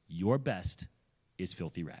person. Your best is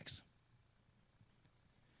filthy rags.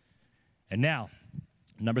 And now,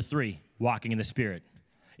 number 3, walking in the Spirit.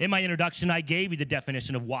 In my introduction, I gave you the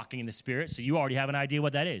definition of walking in the Spirit, so you already have an idea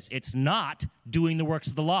what that is. It's not doing the works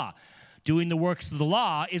of the law. Doing the works of the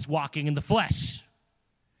law is walking in the flesh.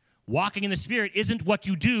 Walking in the Spirit isn't what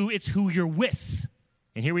you do, it's who you're with.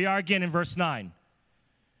 And here we are again in verse 9.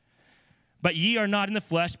 But ye are not in the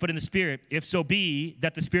flesh, but in the Spirit, if so be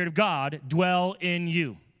that the Spirit of God dwell in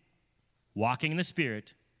you. Walking in the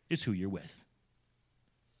Spirit is who you're with.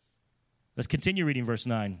 Let's continue reading verse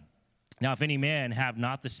 9. Now, if any man have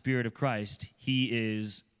not the Spirit of Christ, he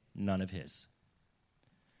is none of his.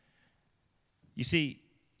 You see,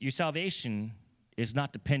 your salvation is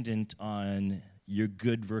not dependent on your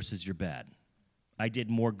good versus your bad. I did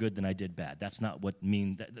more good than I did bad. That's not what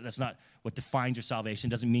defines your salvation.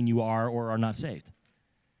 It doesn't mean you are or are not saved.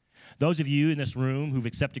 Those of you in this room who've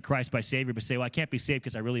accepted Christ by Savior but say, well, I can't be saved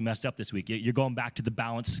because I really messed up this week. You're going back to the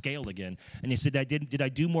balanced scale again. And you said, did I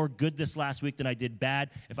do more good this last week than I did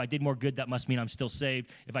bad? If I did more good, that must mean I'm still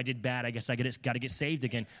saved. If I did bad, I guess I got to get saved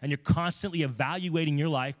again. And you're constantly evaluating your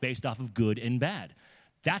life based off of good and bad.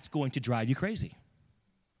 That's going to drive you crazy.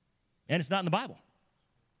 And it's not in the Bible.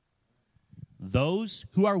 Those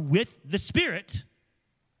who are with the Spirit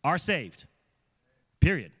are saved.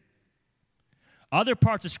 Period. Other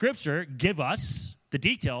parts of Scripture give us the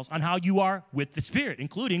details on how you are with the Spirit,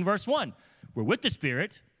 including verse 1. We're with the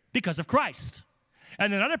Spirit because of Christ.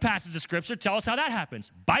 And then other passages of Scripture tell us how that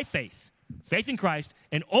happens. By faith. Faith in Christ,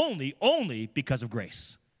 and only because of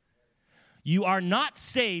grace. You are not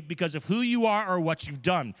saved because of who you are or what you've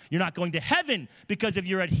done. You're not going to heaven because of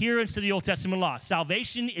your adherence to the Old Testament law.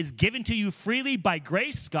 Salvation is given to you freely by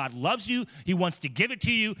grace. God loves you. He wants to give it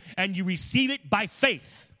to you, and you receive it by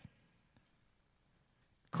faith.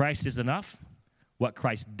 Christ is enough. What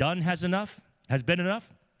Christ done has been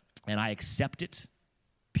enough, and I accept it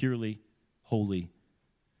purely, wholly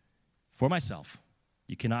for myself.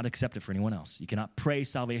 You cannot accept it for anyone else. You cannot pray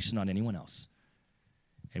salvation on anyone else.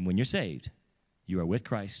 And when you're saved, you are with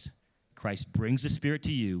Christ. Christ brings the Spirit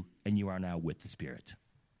to you, and you are now with the Spirit.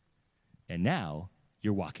 And now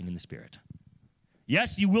you're walking in the Spirit.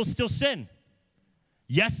 Yes, you will still sin.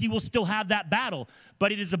 Yes, you will still have that battle,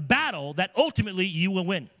 but it is a battle that ultimately you will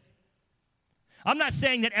win. I'm not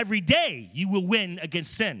saying that every day you will win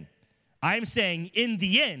against sin. I'm saying in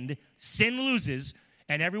the end, sin loses,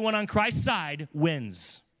 and everyone on Christ's side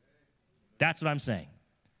wins. That's what I'm saying.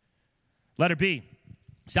 Letter B.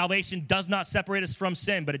 Salvation does not separate us from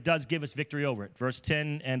sin, but it does give us victory over it. Verse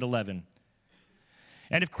 10 and 11.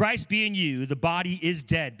 And if Christ be in you, the body is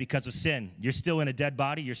dead because of sin. You're still in a dead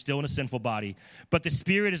body. You're still in a sinful body. But the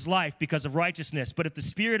Spirit is life because of righteousness. But if the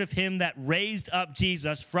Spirit of him that raised up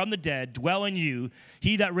Jesus from the dead dwell in you,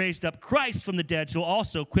 he that raised up Christ from the dead shall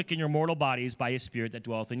also quicken your mortal bodies by his Spirit that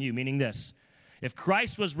dwelleth in you. Meaning this, if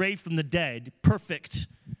Christ was raised from the dead, perfect,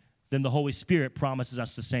 then the Holy Spirit promises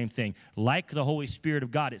us the same thing. Like the Holy Spirit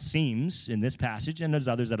of God, it seems, in this passage, and there's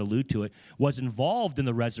others that allude to it, was involved in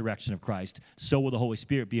the resurrection of Christ, so will the Holy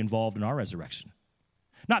Spirit be involved in our resurrection.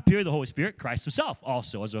 Not purely the Holy Spirit, Christ himself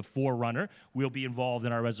also, as a forerunner, will be involved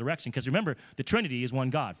in our resurrection. Because remember, the Trinity is one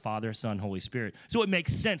God, Father, Son, Holy Spirit. So it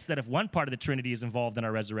makes sense that if one part of the Trinity is involved in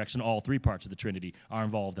our resurrection, all three parts of the Trinity are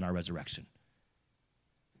involved in our resurrection.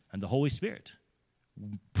 And the Holy Spirit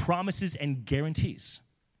promises and guarantees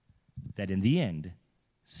that in the end,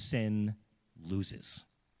 sin loses.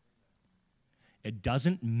 It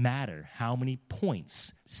doesn't matter how many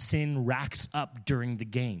points sin racks up during the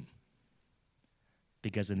game.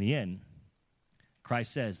 Because in the end,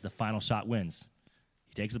 Christ says the final shot wins.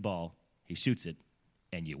 He takes the ball, he shoots it,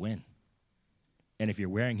 and you win. And if you're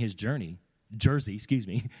wearing his jersey, if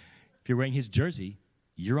you're wearing his jersey,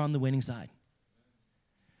 you're on the winning side.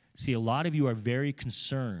 See, a lot of you are very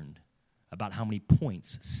concerned about how many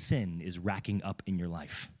points sin is racking up in your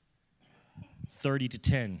life.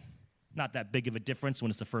 30-10, not that big of a difference when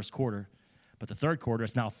it's the first quarter, but the third quarter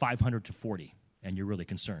is now 500-40, and you're really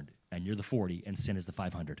concerned, and you're the 40, and sin is the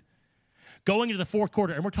 500. Going into the fourth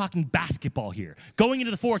quarter, and we're talking basketball here. Going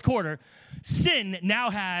into the fourth quarter, sin now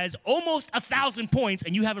has almost 1,000 points,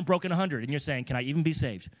 and you haven't broken 100. And you're saying, can I even be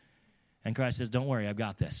saved? And Christ says, don't worry, I've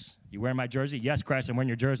got this. You wearing my jersey? Yes, Christ, I'm wearing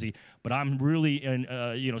your jersey, but I'm really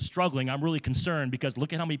struggling. I'm really concerned because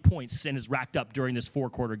look at how many points sin has racked up during this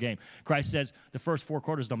four-quarter game. Christ says the first 4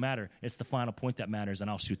 quarters don't matter. It's the final point that matters, and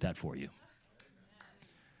I'll shoot that for you.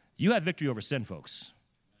 You have victory over sin, folks,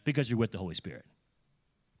 because you're with the Holy Spirit.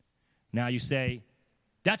 Now you say,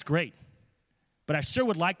 that's great, but I sure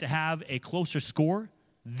would like to have a closer score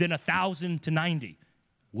than 1,000-90.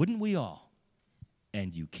 Wouldn't we all?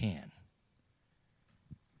 And you can.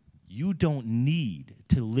 You don't need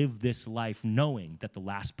to live this life knowing that the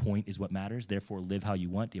last point is what matters, therefore live how you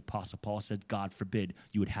want. The Apostle Paul said, God forbid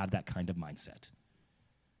you would have that kind of mindset.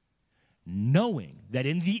 Knowing that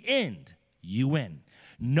in the end, you win.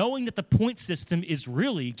 Knowing that the point system is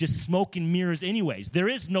really just smoke and mirrors anyways. There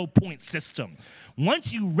is no point system.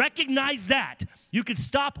 Once you recognize that, you can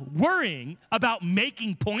stop worrying about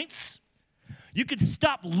making points. You can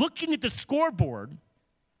stop looking at the scoreboard,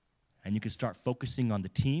 and you can start focusing on the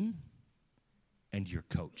team and your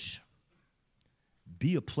coach.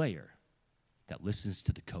 Be a player that listens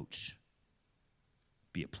to the coach.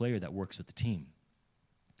 Be a player that works with the team.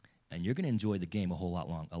 And you're going to enjoy the game a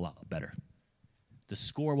lot better. The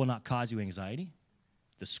score will not cause you anxiety.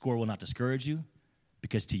 The score will not discourage you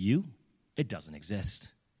because to you, it doesn't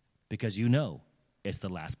exist because you know it's the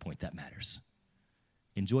last point that matters.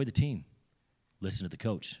 Enjoy the team. Listen to the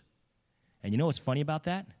coach. And you know what's funny about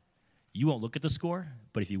that? You won't look at the score,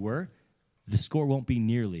 but if you were, the score won't be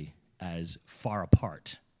nearly as far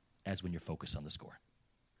apart as when you're focused on the score.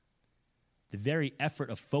 The very effort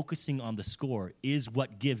of focusing on the score is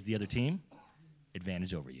what gives the other team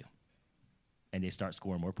advantage over you. And they start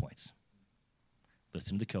scoring more points.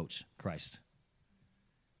 Listen to the coach, Christ.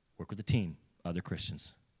 Work with the team, other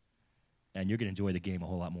Christians. And you're going to enjoy the game a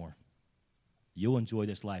whole lot more. You'll enjoy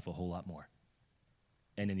this life a whole lot more.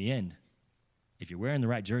 And in the end, if you're wearing the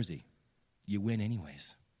right jersey, you win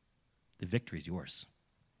anyways. The victory is yours.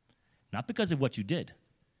 Not because of what you did,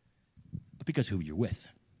 but because who you're with.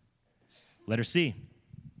 Letter C.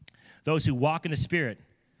 Those who walk in the Spirit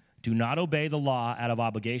do not obey the law out of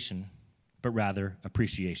obligation, but rather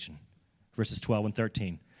appreciation. Verses 12 and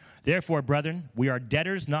 13. Therefore, brethren, we are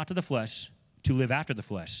debtors not to the flesh, to live after the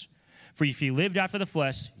flesh. For if ye lived after the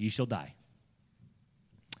flesh, ye shall die.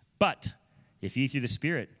 But if ye through the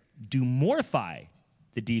Spirit do mortify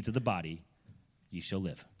the deeds of the body, ye shall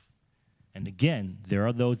live. And again, there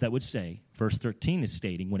are those that would say, verse 13 is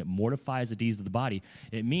stating, when it mortifies the deeds of the body,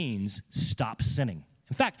 it means stop sinning.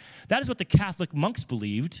 In fact, that is what the Catholic monks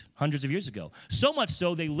believed hundreds of years ago. So much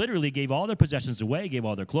so, they literally gave all their possessions away, gave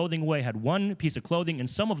all their clothing away, had one piece of clothing, and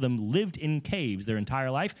some of them lived in caves their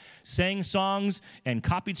entire life, sang songs, and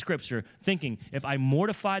copied scripture, thinking, if I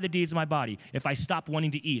mortify the deeds of my body, if I stop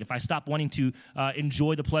wanting to eat, if I stop wanting to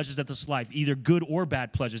enjoy the pleasures of this life, either good or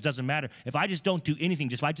bad pleasures, doesn't matter. If I just don't do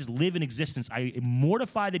anything, if I just live in existence, I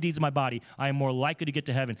mortify the deeds of my body, I am more likely to get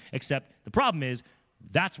to heaven. Except the problem is,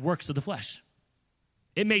 that's works of the flesh.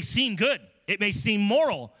 It may seem good. It may seem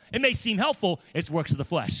moral. It may seem helpful. It's works of the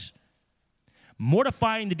flesh.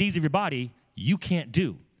 Mortifying the deeds of your body, you can't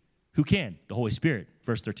do. Who can? The Holy Spirit.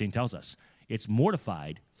 Verse 13 tells us. It's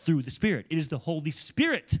mortified through the Spirit. It is the Holy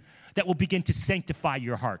Spirit that will begin to sanctify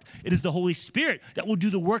your heart. It is the Holy Spirit that will do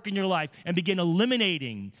the work in your life and begin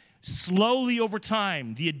eliminating slowly over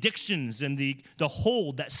time the addictions and the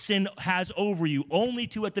hold that sin has over you, only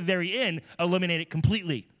to, at the very end, eliminate it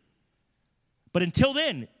completely. But until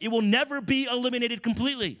then, it will never be eliminated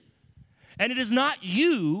completely. And it is not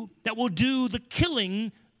you that will do the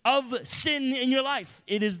killing of sin in your life.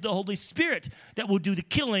 It is the Holy Spirit that will do the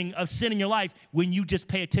killing of sin in your life when you just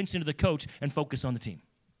pay attention to the coach and focus on the team.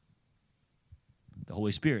 The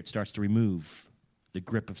Holy Spirit starts to remove the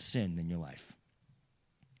grip of sin in your life.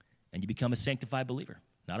 And you become a sanctified believer.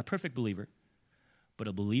 Not a perfect believer, but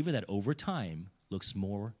a believer that over time looks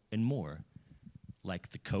more and more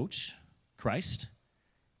like the coach, Christ,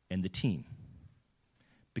 and the team.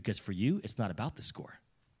 Because for you, it's not about the score.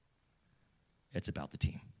 It's about the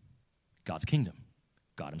team. God's kingdom.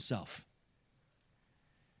 God himself.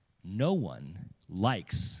 No one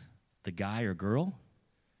likes the guy or girl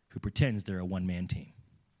who pretends they're a one-man team.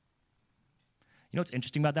 You know what's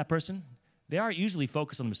interesting about that person? They are usually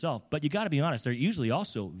focused on themselves, but you got to be honest, they're usually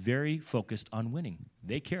also very focused on winning.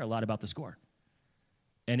 They care a lot about the score.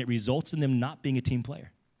 And it results in them not being a team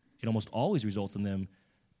player. It almost always results in them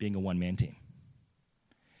being a one-man team.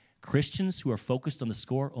 Christians who are focused on the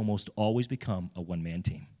score almost always become a one-man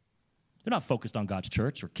team. They're not focused on God's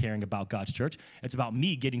church or caring about God's church. It's about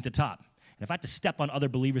me getting to top. And if I have to step on other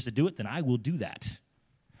believers to do it, then I will do that.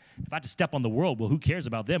 If I have to step on the world, well, who cares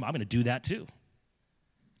about them? I'm going to do that too.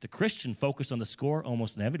 The Christian focused on the score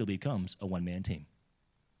almost inevitably becomes a one-man team.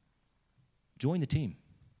 Join the team,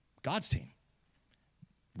 God's team.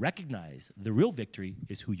 Recognize the real victory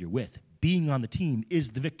is who you're with. Being on the team is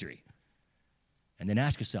the victory. And then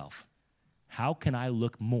ask yourself, how can I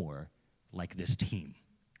look more like this team,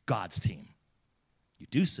 God's team? You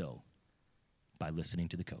do so by listening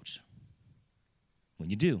to the coach. When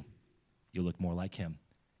you do, you'll look more like him,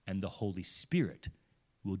 and the Holy Spirit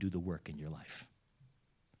will do the work in your life.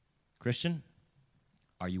 Christian,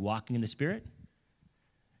 are you walking in the Spirit?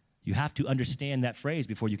 You have to understand that phrase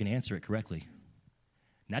before you can answer it correctly.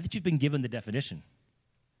 Now that you've been given the definition,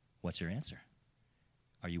 what's your answer?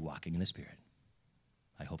 Are you walking in the Spirit?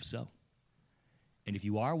 I hope so. And if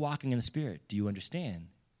you are walking in the Spirit, do you understand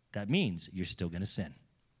that means you're still going to sin?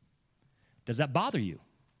 Does that bother you?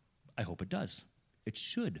 I hope it does. It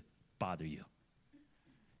should bother you.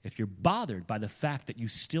 If you're bothered by the fact that you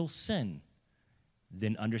still sin,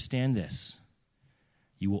 then understand this.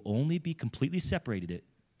 You will only be completely separated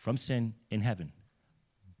from sin in heaven.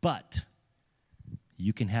 But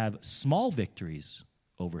you can have small victories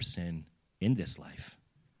over sin in this life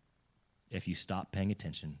if you stop paying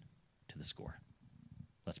attention to the score.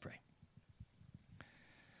 Let's pray.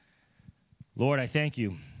 Lord, I thank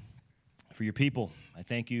you for your people. I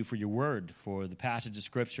thank you for your word, for the passage of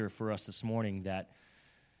Scripture for us this morning that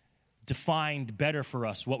defined better for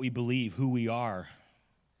us what we believe, who we are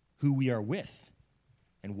with,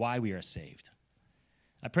 and why we are saved.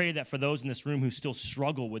 I pray that for those in this room who still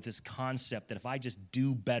struggle with this concept that if I just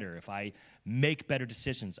do better, if I make better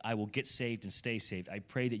decisions, I will get saved and stay saved, I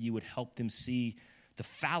pray that you would help them see the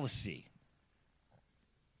fallacy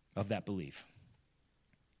of that belief.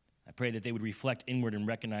 I pray that they would reflect inward and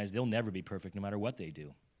recognize they'll never be perfect no matter what they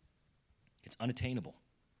do. It's unattainable.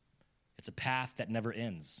 It's a path that never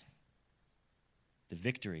ends. The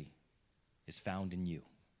victory is found in you.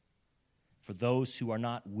 For those who are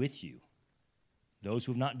not with you, those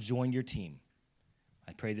who have not joined your team,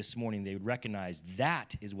 I pray this morning they would recognize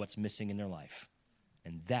that is what's missing in their life,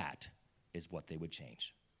 and that is what they would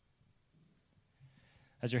change.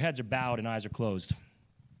 As your heads are bowed and eyes are closed,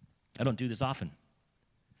 I don't do this often,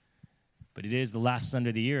 but it is the last Sunday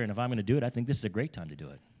of the year, and if I'm going to do it, I think this is a great time to do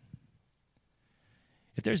it.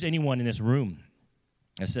 If there's anyone in this room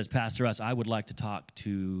that says, Pastor Russ, I would like to talk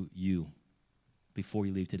to you before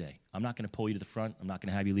you leave today. I'm not going to pull you to the front. I'm not going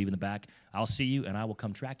to have you leave in the back. I'll see you, and I will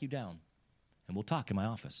come track you down, and we'll talk in my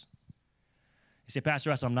office. You say, Pastor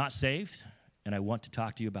Russ, I'm not saved, and I want to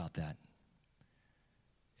talk to you about that.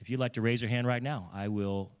 If you'd like to raise your hand right now, I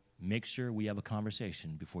will make sure we have a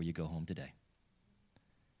conversation before you go home today.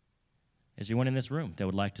 Is there anyone in this room that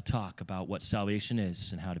would like to talk about what salvation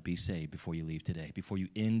is and how to be saved before you leave today, before you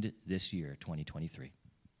end this year, 2023?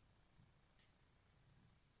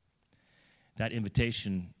 That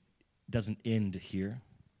invitation doesn't end here,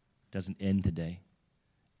 doesn't end today.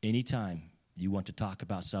 Anytime you want to talk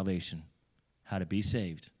about salvation, how to be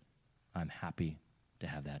saved, I'm happy to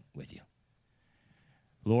have that with you.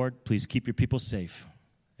 Lord, please keep your people safe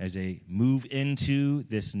as they move into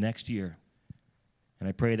this next year. And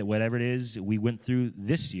I pray that whatever it is we went through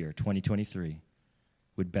this year, 2023,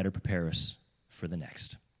 would better prepare us for the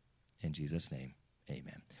next. In Jesus' name,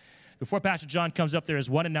 amen. Before Pastor John comes up, there is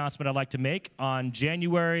one announcement I'd like to make. On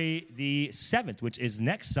January the 7th, which is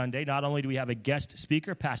next Sunday, not only do we have a guest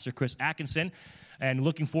speaker, Pastor Chris Atkinson, and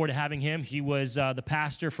looking forward to having him. He was the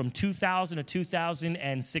pastor from 2000 to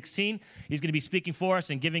 2016. He's going to be speaking for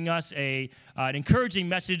us and giving us an encouraging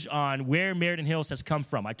message on where Meriden Hills has come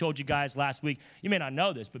from. I told you guys last week, you may not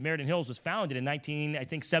know this, but Meriden Hills was founded in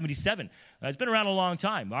 1977. It's been around a long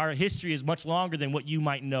time. Our history is much longer than what you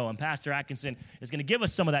might know, and Pastor Atkinson is going to give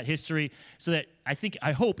us some of that history so that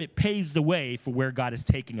I hope it paves the way for where God is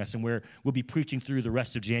taking us and where we'll be preaching through the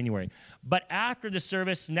rest of January. But after the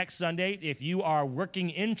service next Sunday, if you are working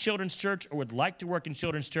in Children's Church or would like to work in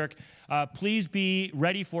Children's Church, please be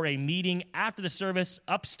ready for a meeting after the service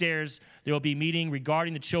upstairs. There will be a meeting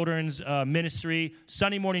regarding the children's ministry,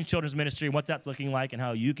 Sunday morning children's ministry, and what that's looking like and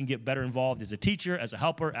how you can get better involved as a teacher, as a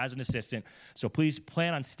helper, as an assistant. So please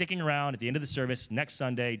plan on sticking around at the end of the service next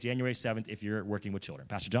Sunday, January 7th, if you're working with children.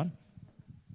 Pastor John?